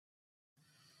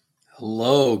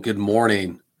Hello, good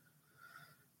morning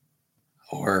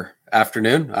or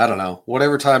afternoon. I don't know.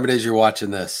 Whatever time it is you're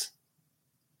watching this.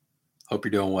 Hope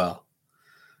you're doing well.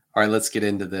 All right, let's get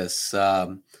into this.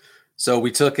 So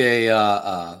we took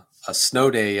a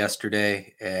snow day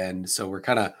yesterday, and so we're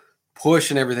kind of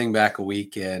pushing everything back a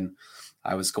week. And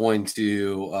I was going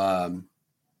to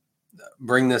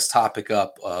bring this topic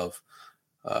up of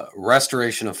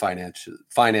restoration of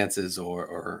finances,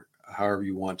 or however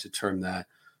you want to term that.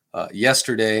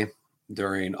 Yesterday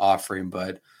during offering,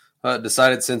 but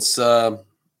decided since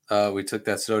we took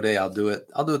that snow day, I'll do it.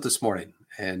 I'll do it this morning,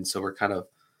 and so we're kind of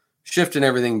shifting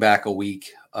everything back a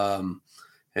week,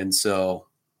 and so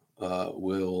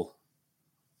we'll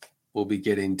be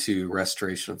getting to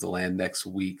restoration of the land next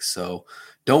week. So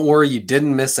don't worry, you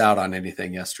didn't miss out on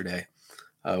anything yesterday.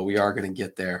 We are going to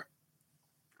get there.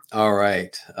 All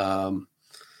right.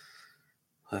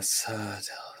 Let's.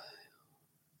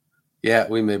 Yeah,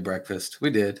 we made breakfast. We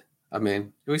did. I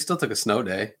mean, we still took a snow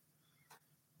day.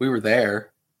 We were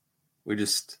there. We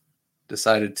just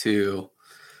decided to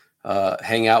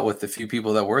hang out with the few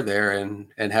people that were there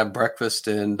and have breakfast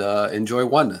and enjoy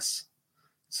oneness.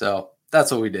 So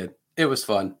that's what we did. It was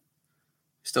fun.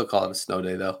 Still call it a snow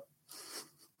day though.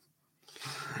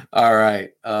 All right.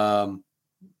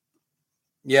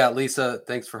 Yeah, Lisa,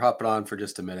 thanks for hopping on for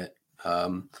just a minute.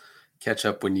 Catch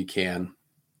up when you can.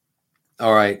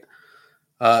 All right.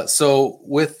 So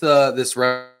with this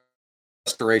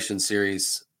restoration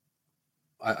series,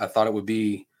 I thought it would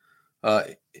be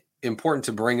important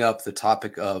to bring up the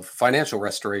topic of financial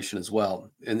restoration as well.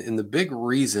 And the big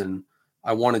reason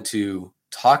I wanted to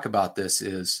talk about this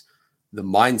is the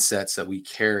mindsets that we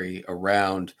carry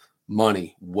around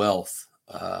money, wealth,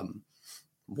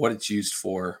 what it's used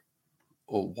for,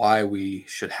 or why we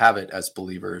should have it as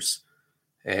believers,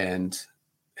 and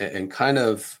kind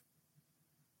of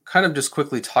just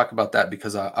quickly talk about that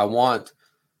because I want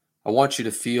you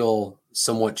to feel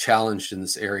somewhat challenged in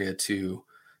this area to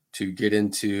get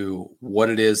into what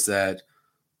it is that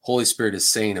Holy Spirit is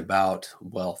saying about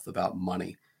wealth, about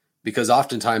money, because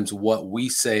oftentimes what we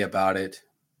say about it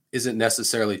isn't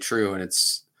necessarily true, and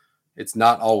it's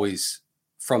not always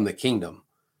from the kingdom.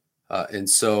 And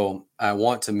so I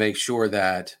want to make sure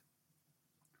that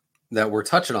we're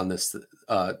touching on this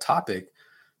topic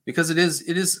because it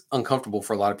is uncomfortable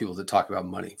for a lot of people to talk about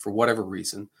money for whatever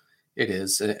reason it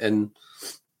is, and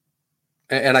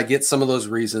I get some of those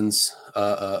reasons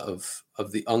of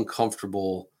the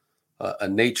uncomfortable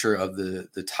nature of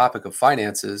the topic of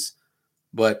finances,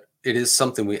 but it is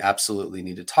something we absolutely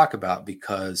need to talk about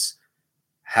because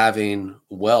having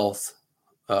wealth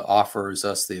offers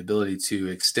us the ability to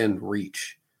extend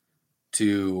reach,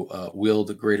 to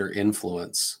wield greater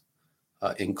influence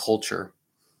in culture,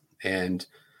 and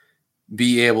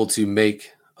be able to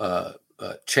make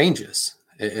changes.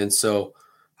 And so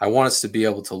I want us to be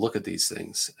able to look at these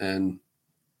things. And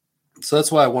so that's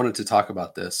why I wanted to talk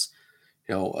about this.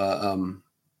 So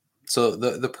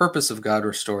the purpose of God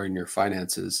restoring your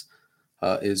finances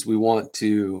is we want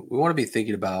to be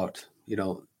thinking about,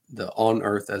 the on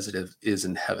earth as it is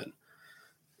in heaven.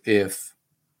 If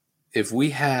we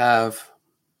have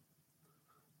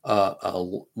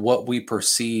what we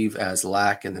perceive as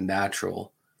lack in the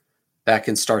natural, that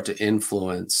can start to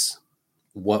influence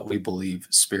what we believe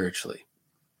spiritually.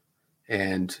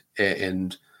 And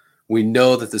we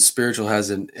know that the spiritual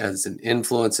has an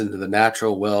influence into the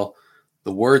natural. Well,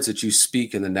 the words that you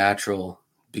speak in the natural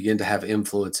begin to have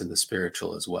influence in the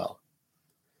spiritual as well.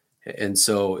 And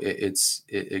so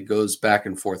it goes back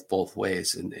and forth both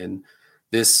ways. And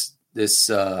this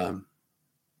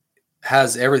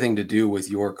has everything to do with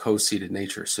your co-seated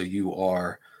nature. So you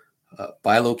are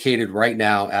bilocated right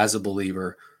now as a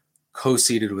believer,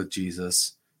 co-seated with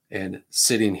Jesus, and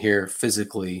sitting here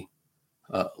physically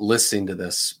listening to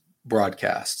this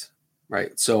broadcast,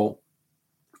 right? So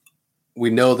we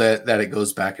know that it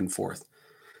goes back and forth.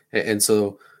 And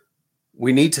so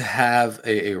we need to have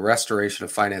a restoration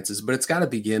of finances, but it's got to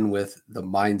begin with the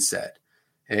mindset.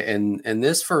 And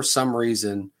this, for some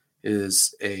reason,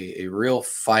 is a real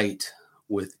fight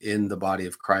within the body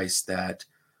of Christ that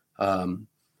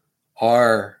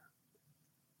our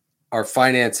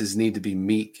finances need to be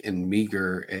meek and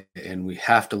meager, and we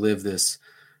have to live this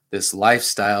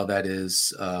lifestyle that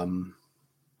is I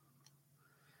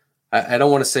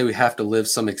don't want to say we have to live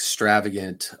some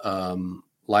extravagant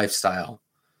lifestyle.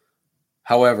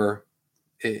 However,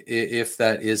 if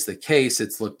that is the case,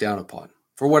 it's looked down upon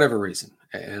for whatever reason,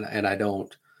 and I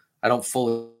don't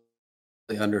fully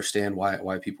understand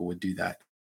why people would do that.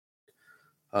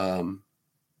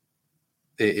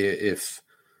 If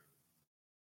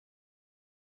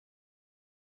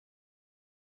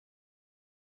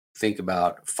think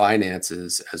about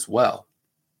finances as well.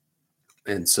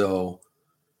 And so,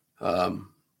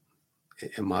 am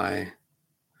I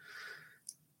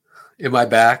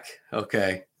back?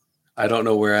 Okay. I don't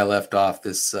know where I left off.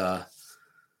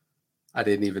 I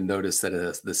didn't even notice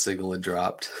that the signal had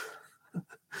dropped.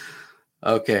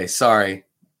 Okay, sorry.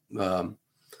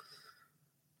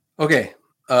 Okay,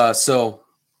 so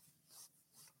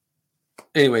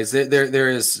anyways, there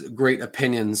is great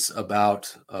opinions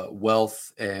about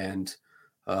wealth and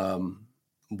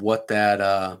what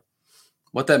that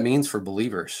means for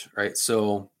believers, right?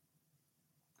 So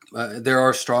there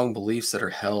are strong beliefs that are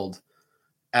held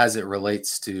as it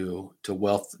relates to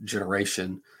wealth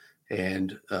generation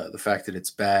and the fact that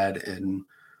it's bad, and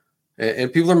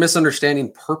people are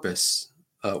misunderstanding purpose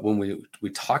when we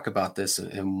talk about this,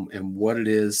 and what it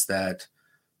is that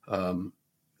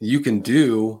you can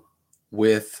do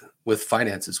with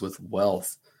finances, with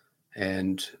wealth,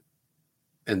 and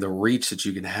the reach that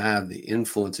you can have, the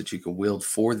influence that you can wield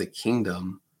for the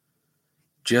kingdom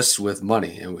just with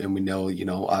money. And we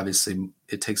know, obviously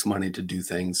it takes money to do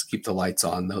things, keep the lights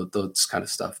on, those kind of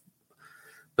stuff.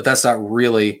 But that's not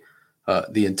really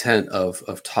the intent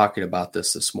of talking about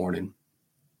this morning.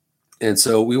 And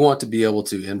so we want to be able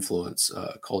to influence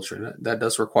culture, and that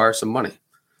does require some money.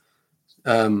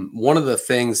 One of the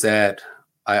things that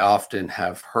I often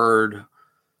have heard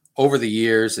over the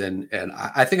years, and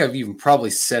I think I've even probably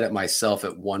said it myself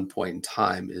at one point in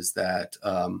time, is that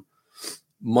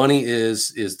money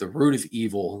is the root of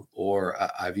evil, or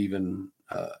I've even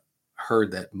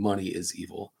heard that money is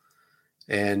evil,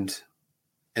 and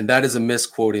that is a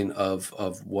misquoting of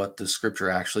what the scripture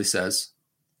actually says,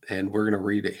 and we're going to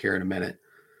read it here in a minute.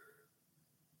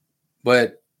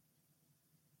 But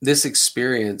this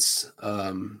experience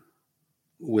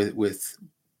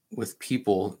with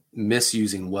people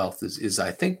misusing wealth is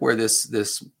I think where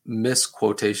this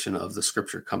misquotation of the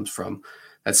scripture comes from.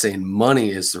 That's saying money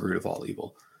is the root of all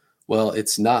evil. Well,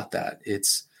 it's not that.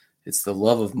 It's the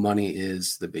love of money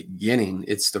is the beginning.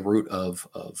 It's the root of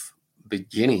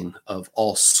beginning of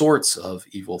all sorts of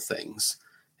evil things,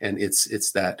 and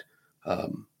it's that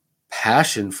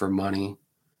passion for money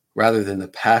rather than the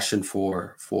passion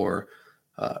for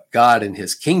God and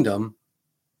His kingdom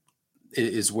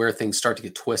is where things start to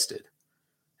get twisted.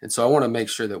 And so I want to make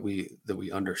sure that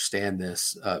we understand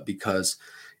this, because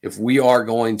if we are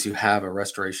going to have a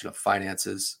restoration of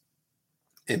finances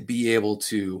and be able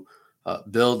to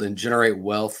build and generate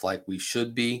wealth like we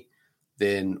should be,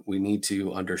 then we need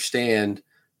to understand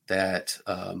that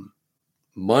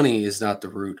money is not the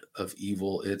root of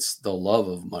evil. It's the love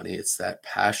of money. It's that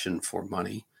passion for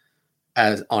money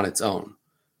as on its own.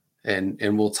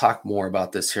 And we'll talk more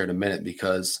about this here in a minute,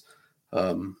 because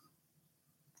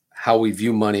how we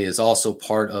view money is also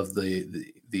part of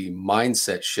the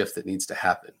mindset shift that needs to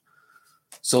happen.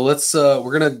 So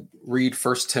we're going to read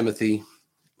 1 Timothy.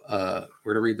 We're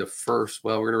going to read we're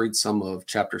going to read some of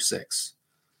chapter 6.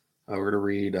 We're going to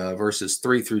read verses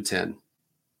 3 through 10. It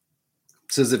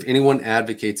says, if anyone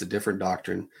advocates a different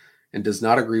doctrine and does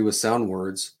not agree with sound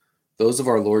words, those of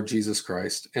our Lord Jesus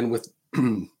Christ, and with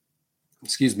and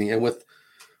with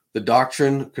the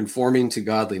doctrine conforming to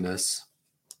godliness,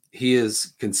 he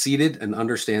is conceited and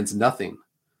understands nothing,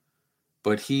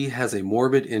 but he has a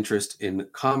morbid interest in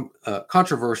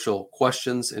controversial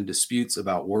questions and disputes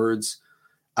about words,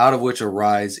 out of which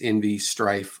arise envy,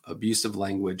 strife, abusive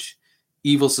language,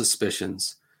 evil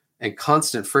suspicions, and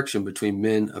constant friction between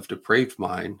men of depraved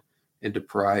mind and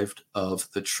deprived of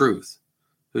the truth,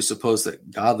 who suppose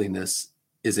that godliness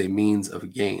is a means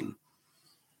of gain.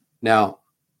 Now,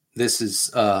 this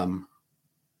is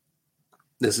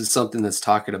something that's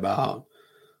talking about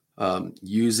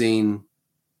using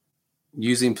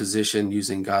position,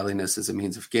 using godliness as a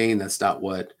means of gain. That's not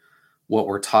what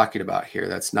we're talking about here.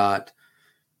 That's not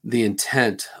the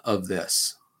intent of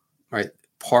this, right?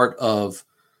 Part of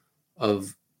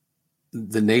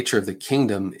the nature of the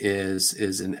kingdom is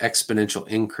an exponential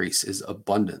increase, is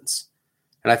abundance.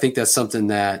 And I think that's something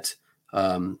that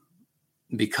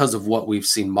because of what we've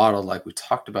seen modeled, like we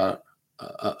talked about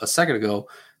a second ago,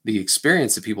 the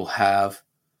experience that people have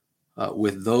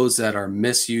with those that are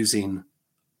misusing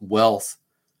wealth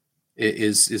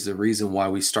is the reason why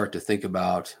we start to think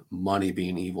about money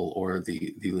being evil, or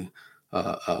the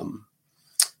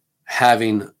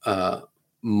having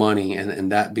money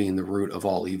and that being the root of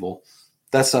all evil.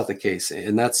 That's not the case,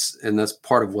 and that's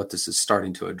part of what this is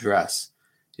starting to address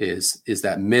is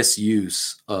that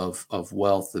misuse of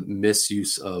wealth, the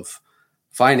misuse of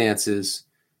finances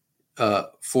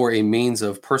for a means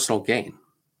of personal gain.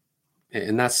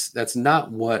 And that's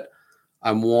not what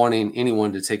I'm wanting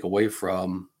anyone to take away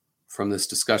from this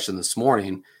discussion this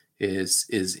morning,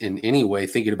 is in any way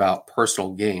thinking about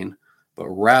personal gain, but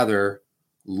rather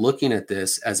looking at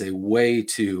this as a way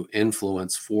to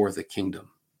influence for the kingdom.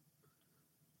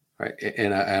 Right.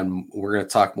 And we're going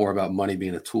to talk more about money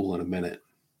being a tool in a minute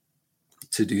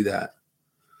to do that.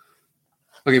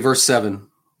 Okay, verse 7.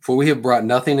 For we have brought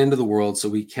nothing into the world, so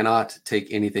we cannot take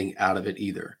anything out of it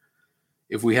either.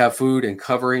 If we have food and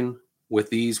covering, with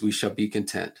these we shall be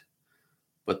content.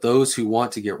 But those who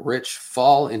want to get rich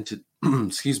fall into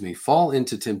fall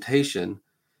into temptation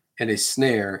and a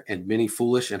snare and many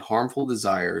foolish and harmful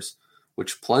desires,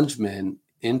 which plunge men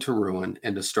into ruin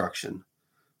and destruction.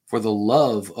 For the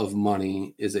love of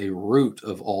money is a root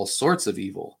of all sorts of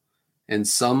evil, and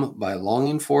some, by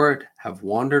longing for it, have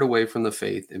wandered away from the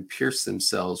faith and pierced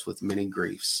themselves with many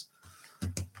griefs.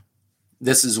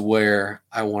 This is where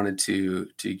I wanted to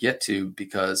get to,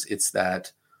 because it's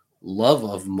that love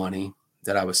of money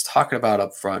that I was talking about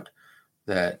up front,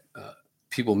 that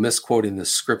people misquoting the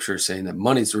scripture saying that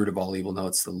money's the root of all evil. No,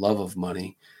 it's the love of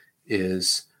money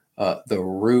is the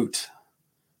root.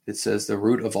 It says the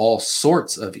root of all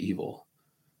sorts of evil.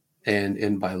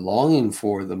 And by longing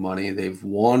for the money, they've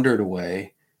wandered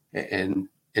away and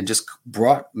just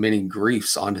brought many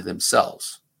griefs onto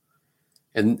themselves.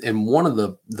 And one of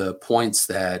the points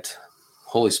that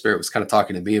Holy Spirit was kind of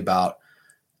talking to me about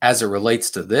as it relates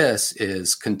to this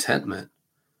is contentment.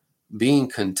 Being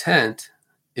content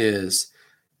is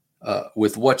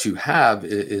with what you have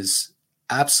is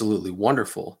absolutely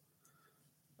wonderful.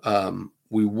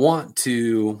 We want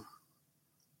to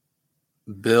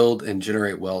build and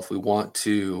generate wealth. We want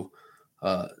to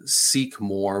seek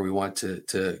more. We want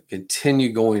to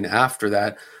continue going after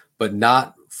that, but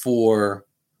not for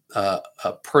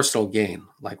a personal gain,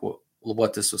 like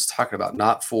what this was talking about,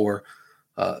 not for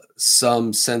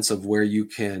some sense of where you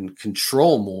can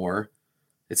control more.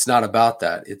 It's not about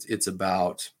that. It's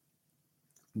about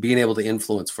being able to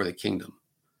influence for the kingdom.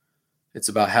 It's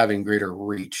about having greater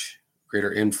reach,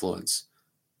 greater influence,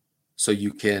 so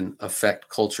you can affect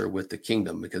culture with the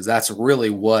kingdom, because that's really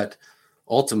what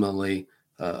ultimately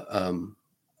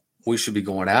we should be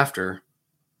going after,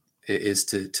 is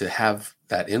to have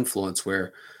that influence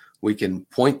where we can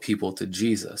point people to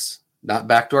Jesus, not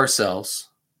back to ourselves,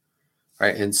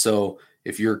 right? And so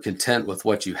if you're content with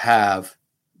what you have,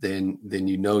 then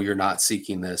you know you're not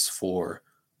seeking this for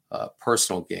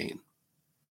personal gain.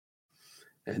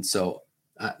 And so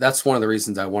that's one of the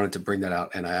reasons I wanted to bring that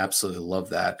out, and I absolutely love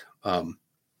that.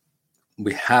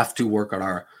 We have to work on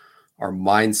our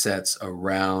mindsets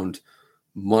around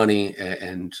money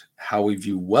and how we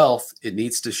view wealth. It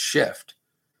needs to shift.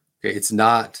 Okay, it's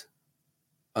not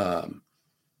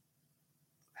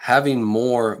having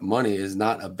more money is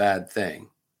not a bad thing.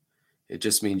 It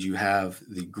just means you have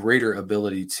the greater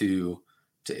ability to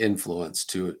influence,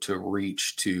 to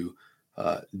reach, to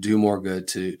do more good,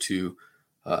 to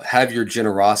have your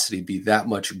generosity be that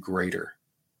much greater,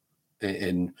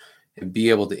 and be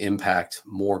able to impact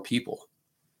more people.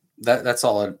 That's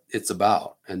all it's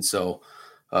about. And so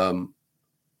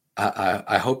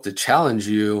I hope to challenge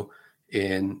you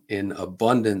in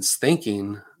abundance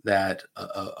thinking, that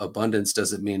abundance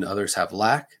doesn't mean others have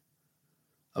lack.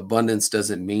 Abundance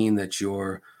doesn't mean that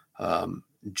you're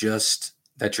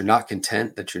that you're not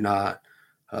content, that you're not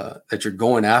that you're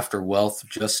going after wealth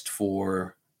just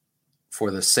for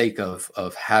the sake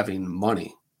of having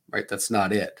money, right? That's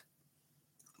not it.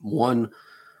 One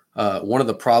of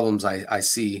the problems I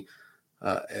see,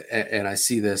 and I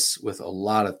see this with a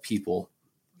lot of people,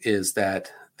 is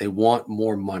that they want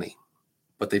more money,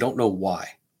 but they don't know why.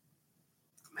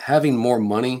 Having more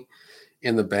money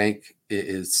in the bank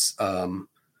is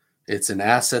it's an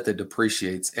asset that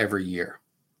depreciates every year.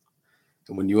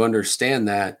 And when you understand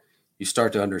that, you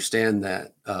start to understand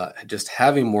that just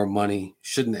having more money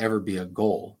shouldn't ever be a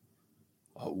goal.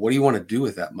 What do you want to do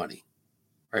with that money?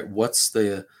 Right? What's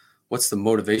the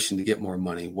motivation to get more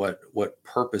money? What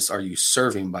purpose are you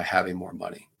serving by having more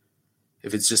money?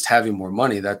 If it's just having more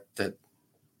money, that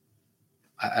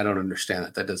I don't understand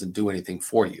that. That doesn't do anything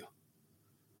for you.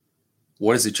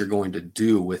 What is it you're going to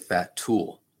do with that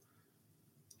tool?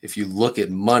 If you look at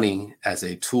money as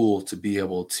a tool to be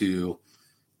able to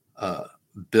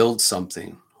build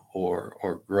something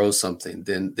or grow something,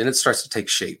 then it starts to take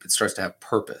shape. It starts to have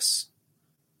purpose.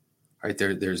 Right?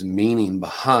 There's meaning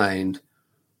behind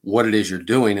what it is you're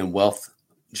doing in wealth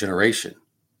generation.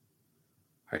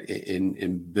 Right?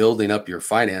 In building up your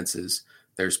finances,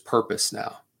 there's purpose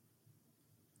now.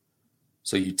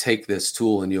 So you take this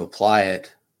tool and you apply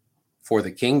it for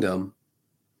the kingdom.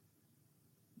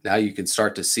 Now you can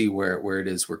start to see where it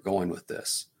is we're going with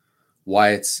this, why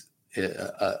it's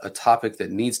a topic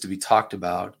that needs to be talked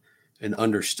about and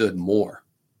understood more.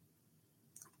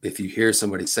 if you hear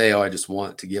somebody say, "Oh, I just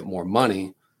want to get more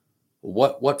money,"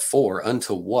 what for?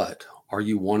 Unto what are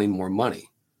you wanting more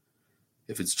money?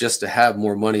 If it's just to have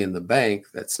more money in the bank,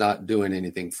 that's not doing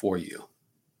anything for you.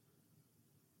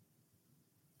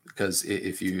 Because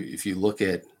if you look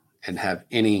at and have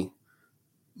any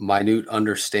minute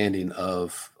understanding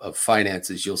of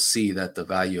finances, you'll see that the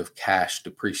value of cash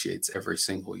depreciates every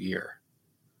single year.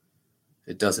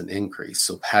 It doesn't increase.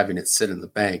 So having it sit in the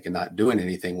bank and not doing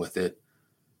anything with it,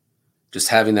 just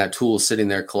having that tool sitting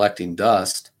there collecting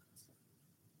dust,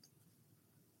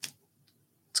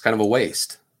 it's kind of a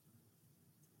waste.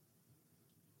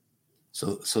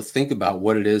 So think about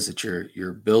what it is that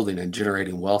you're building and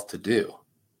generating wealth to do.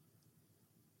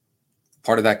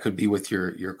 Part of that could be with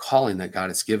your calling that God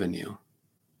has given you.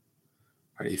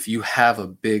 Right? If you have a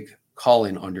big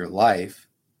calling on your life,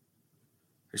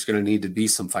 there's going to need to be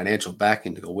some financial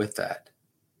backing to go with that.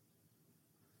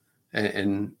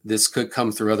 And this could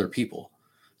come through other people.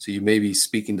 So you may be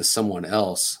speaking to someone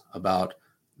else about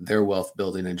their wealth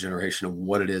building and generation and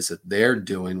what it is that they're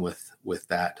doing with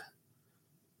that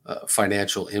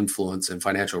financial influence and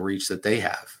financial reach that they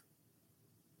have.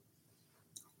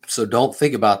 So don't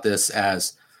think about this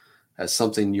as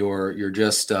something you're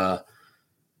just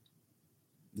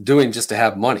doing just to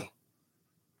have money.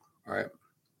 All right.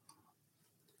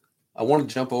 I want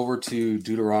to jump over to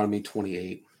Deuteronomy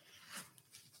 28,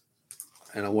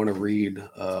 and I want to read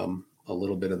a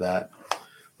little bit of that.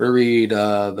 We read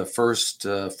the first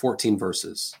 14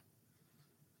 verses.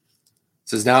 It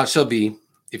says, "Now it shall be,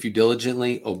 if you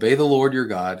diligently obey the Lord your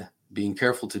God, being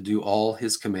careful to do all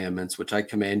his commandments, which I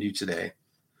command you today,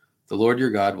 the Lord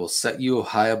your God will set you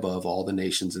high above all the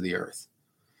nations of the earth.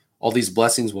 All these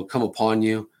blessings will come upon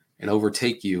you and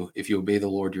overtake you if you obey the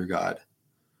Lord your God.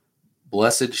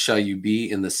 Blessed shall you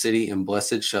be in the city, and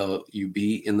blessed shall you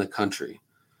be in the country.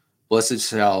 Blessed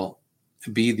shall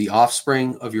be the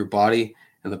offspring of your body,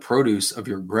 and the produce of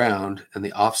your ground, and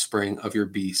the offspring of your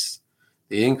beasts,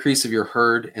 the increase of your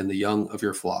herd, and the young of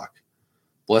your flock.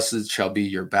 Blessed shall be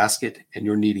your basket and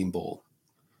your kneading bowl.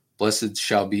 Blessed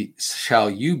shall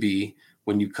you be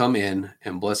when you come in,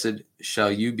 and blessed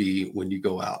shall you be when you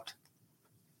go out.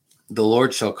 The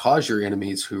Lord shall cause your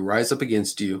enemies who rise up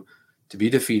against you to be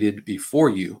defeated before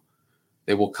you.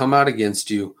 They will come out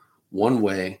against you one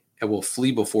way and will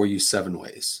flee before you 7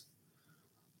 ways.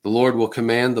 The Lord will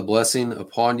command the blessing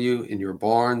upon you in your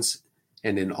barns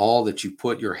and in all that you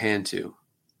put your hand to,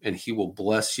 and he will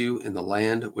bless you in the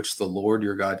land which the Lord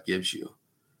your God gives you.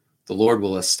 The Lord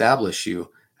will establish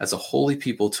you as a holy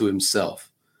people to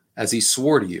himself, as he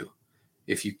swore to you,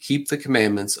 if you keep the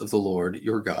commandments of the Lord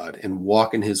your God and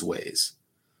walk in his ways.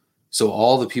 So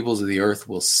all the peoples of the earth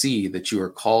will see that you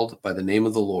are called by the name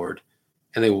of the Lord,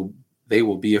 and they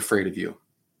will be afraid of you.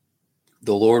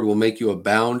 The Lord will make you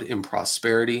abound in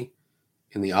prosperity,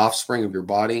 in the offspring of your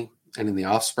body, and in the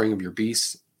offspring of your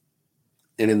beasts,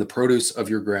 and in the produce of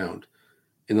your ground,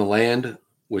 in the land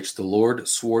which the Lord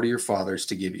swore to your fathers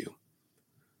to give you.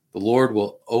 The Lord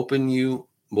will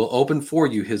open for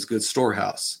you his good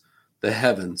storehouse, the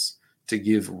heavens, to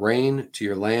give rain to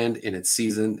your land in its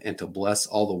season, and to bless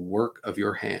all the work of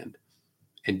your hand.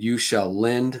 And you shall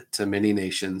lend to many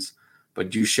nations,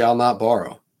 but you shall not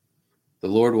borrow. The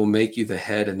Lord will make you the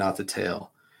head and not the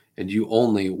tail, and you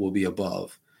only will be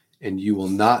above, and you will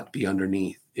not be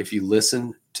underneath, if you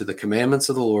listen to the commandments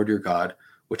of the Lord your God,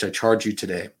 which I charge you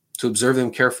today, to observe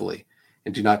them carefully,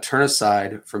 and do not turn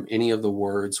aside from any of the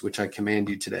words which I command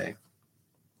you today,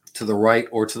 to the right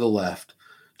or to the left,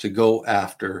 to go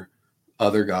after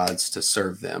other gods to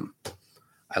serve them."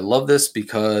 I love this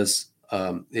because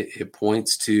it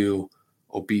points to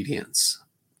obedience.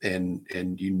 And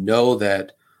you know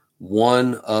that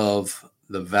one of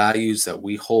the values that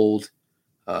we hold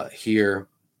here,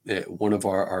 one of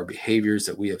our behaviors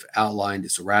that we have outlined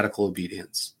is radical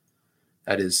obedience.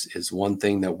 That is one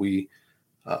thing that we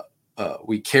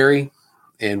carry,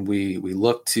 and we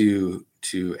look to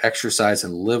exercise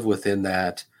and live within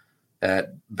that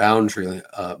boundary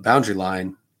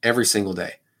line every single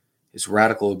day, is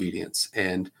radical obedience.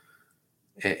 And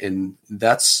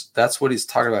that's what he's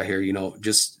talking about here.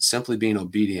 Just simply being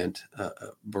obedient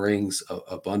brings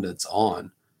abundance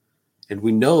on. And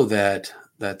we know that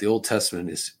the Old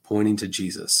Testament is pointing to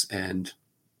Jesus, and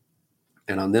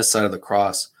on this side of the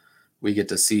cross, we get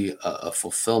to see a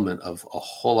fulfillment of a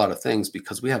whole lot of things,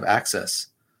 because we have access,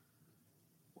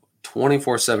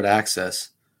 24/7 access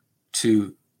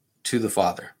to the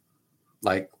Father,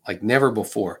 like never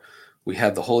before. We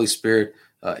have the Holy Spirit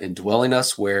indwelling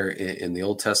us, where in the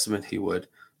Old Testament he would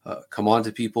come on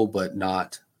to people but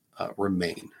not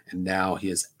remain. And now he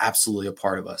is absolutely a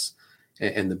part of us.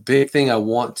 And the big thing I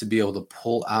want to be able to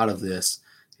pull out of this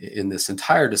in this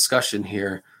entire discussion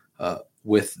here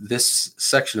with this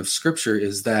section of scripture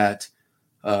is that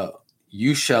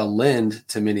you shall lend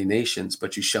to many nations,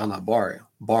 but you shall not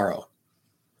borrow.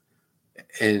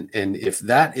 And if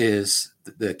that is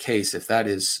the case, if that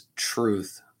is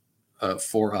truth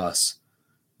for us,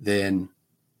 then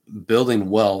building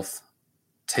wealth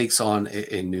takes on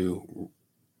a new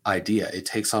idea. It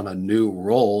takes on a new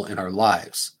role in our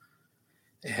lives.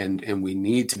 And we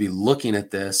need to be looking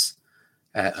at this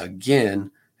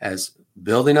again as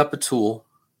building up a tool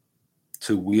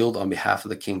to wield on behalf of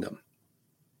the kingdom,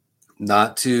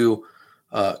 not to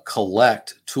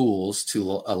collect tools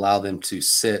to allow them to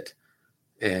sit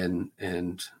and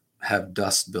have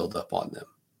dust build up on them.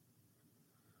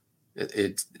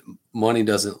 Money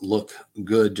doesn't look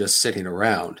good just sitting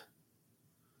around,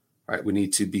 right? We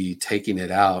need to be taking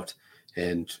it out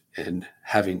and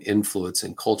having influence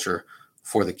in culture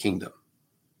for the kingdom.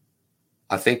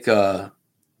 I think we're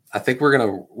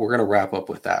gonna wrap up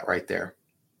with that right there.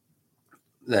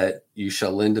 That you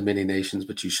shall lend to many nations,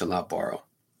 but you shall not borrow.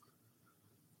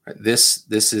 Right? This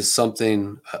is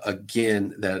something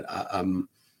again that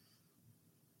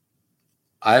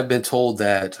I have been told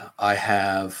that I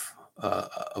have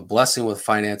a blessing with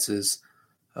finances,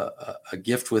 a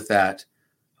gift with that.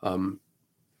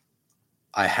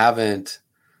 I haven't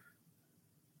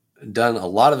done a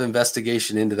lot of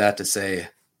investigation into that to say,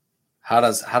 how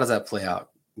does that play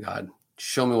out? God,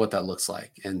 show me what that looks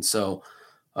like. And so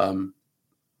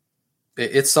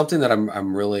it's something that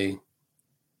I'm really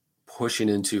pushing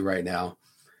into right now.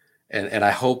 And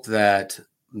I hope that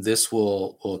this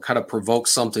will kind of provoke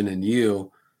something in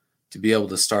you to be able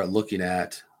to start looking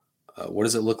at what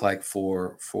does it look like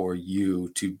for you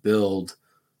to build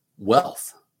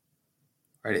wealth,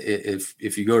 right?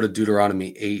 If you go to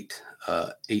Deuteronomy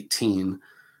 8:18,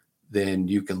 then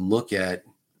you can look at,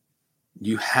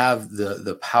 you have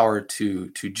the power to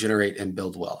generate and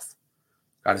build wealth.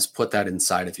 God has put that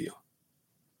inside of you.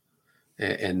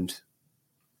 And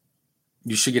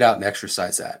you should get out and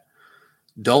exercise that.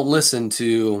 Don't listen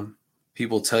to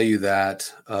people tell you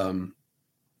that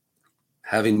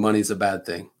having money is a bad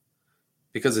thing,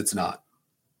 because it's not.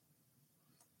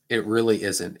 It really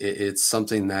isn't. It's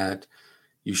something that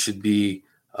you should be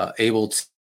able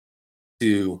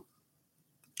to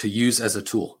use as a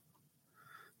tool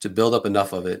to build up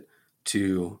enough of it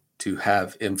to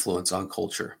have influence on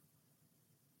culture,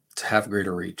 to have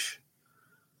greater reach.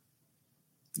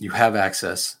 You have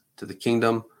access to the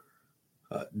kingdom.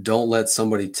 Don't let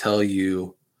somebody tell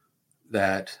you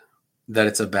that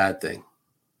it's a bad thing.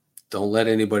 Don't let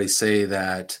anybody say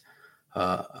that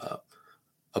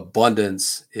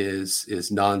abundance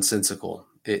is nonsensical.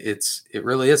 It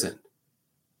really isn't.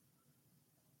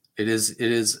 It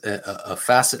is a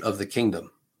facet of the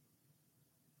kingdom.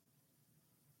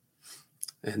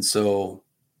 And so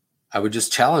I would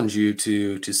just challenge you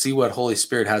to see what Holy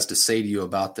Spirit has to say to you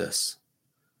about this.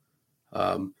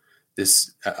 I'm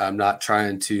not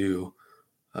trying to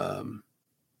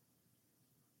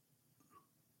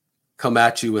come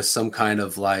at you with some kind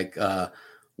of like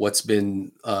what's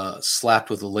been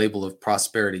slapped with the label of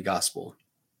prosperity gospel.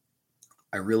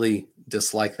 I really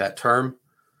dislike that term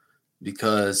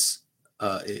because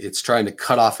it's trying to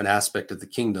cut off an aspect of the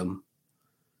kingdom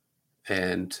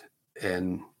and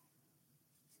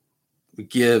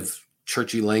give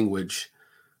churchy language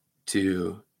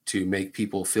to make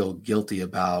people feel guilty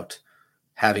about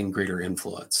having greater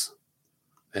influence.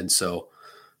 And so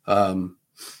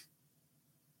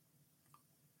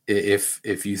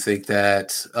if you think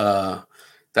that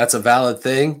that's a valid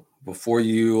thing, before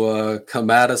you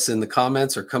come at us in the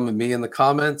comments or come at me in the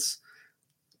comments,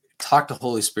 talk to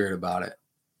Holy Spirit about it.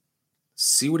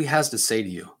 See what he has to say to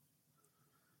you.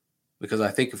 Because I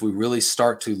think if we really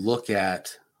start to look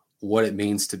at what it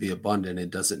means to be abundant,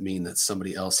 it doesn't mean that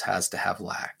somebody else has to have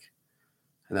lack.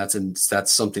 And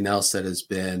that's something else that has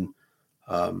been,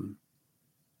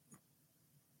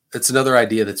 it's another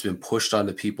idea that's been pushed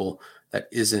onto people that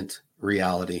isn't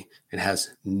reality and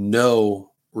has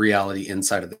no reality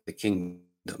inside of the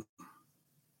kingdom.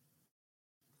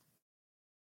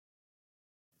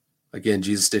 Again,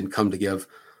 Jesus didn't come to give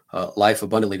life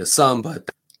abundantly to some, but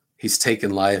he's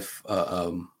taken life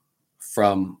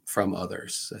from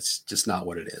others. That's just not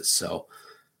what it is. So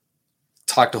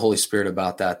talk to Holy Spirit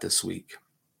about that this week.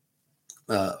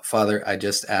 Father, I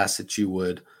just ask that you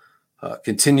would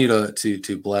continue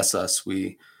to bless us.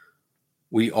 We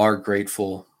are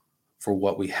grateful for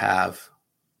what we have.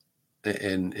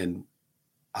 And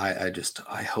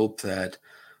I hope that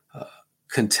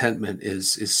contentment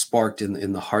is sparked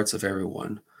in the hearts of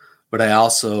everyone. But I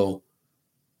also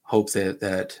hope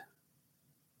that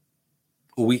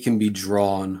we can be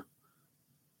drawn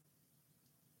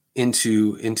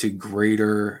into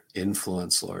greater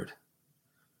influence, Lord,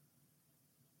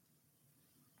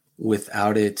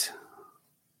 without it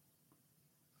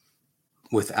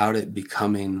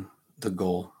becoming the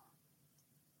goal,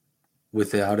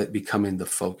 without it becoming the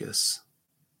focus.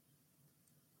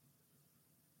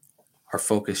 Our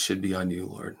focus should be on you,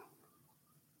 Lord.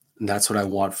 And that's what I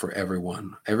want for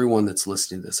everyone. Everyone that's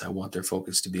listening to this, I want their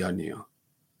focus to be on you.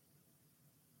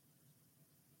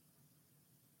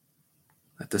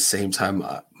 At the same time,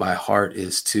 my heart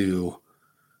is to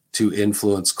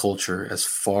influence culture as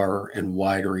far and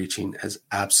wide reaching as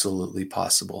absolutely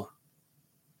possible.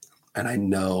 And I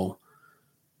know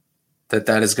that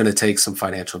is going to take some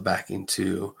financial backing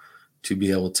to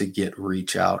be able to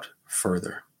reach out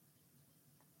further.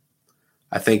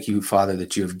 I thank you, Father,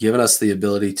 that you have given us the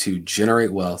ability to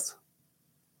generate wealth,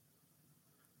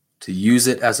 to use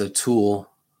it as a tool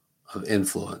of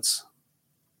influence.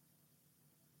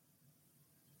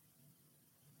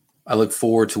 I look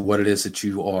forward to what it is that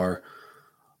you are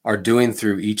doing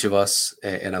through each of us,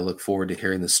 and I look forward to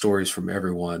hearing the stories from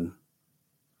everyone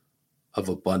of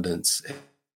abundance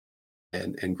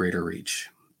and greater reach.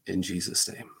 In Jesus'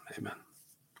 name, amen.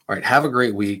 All right, have a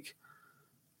great week.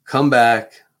 Come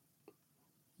back.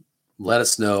 Let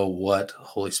us know what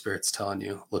Holy Spirit's telling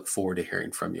you. Look forward to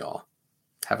hearing from y'all.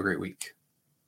 Have a great week.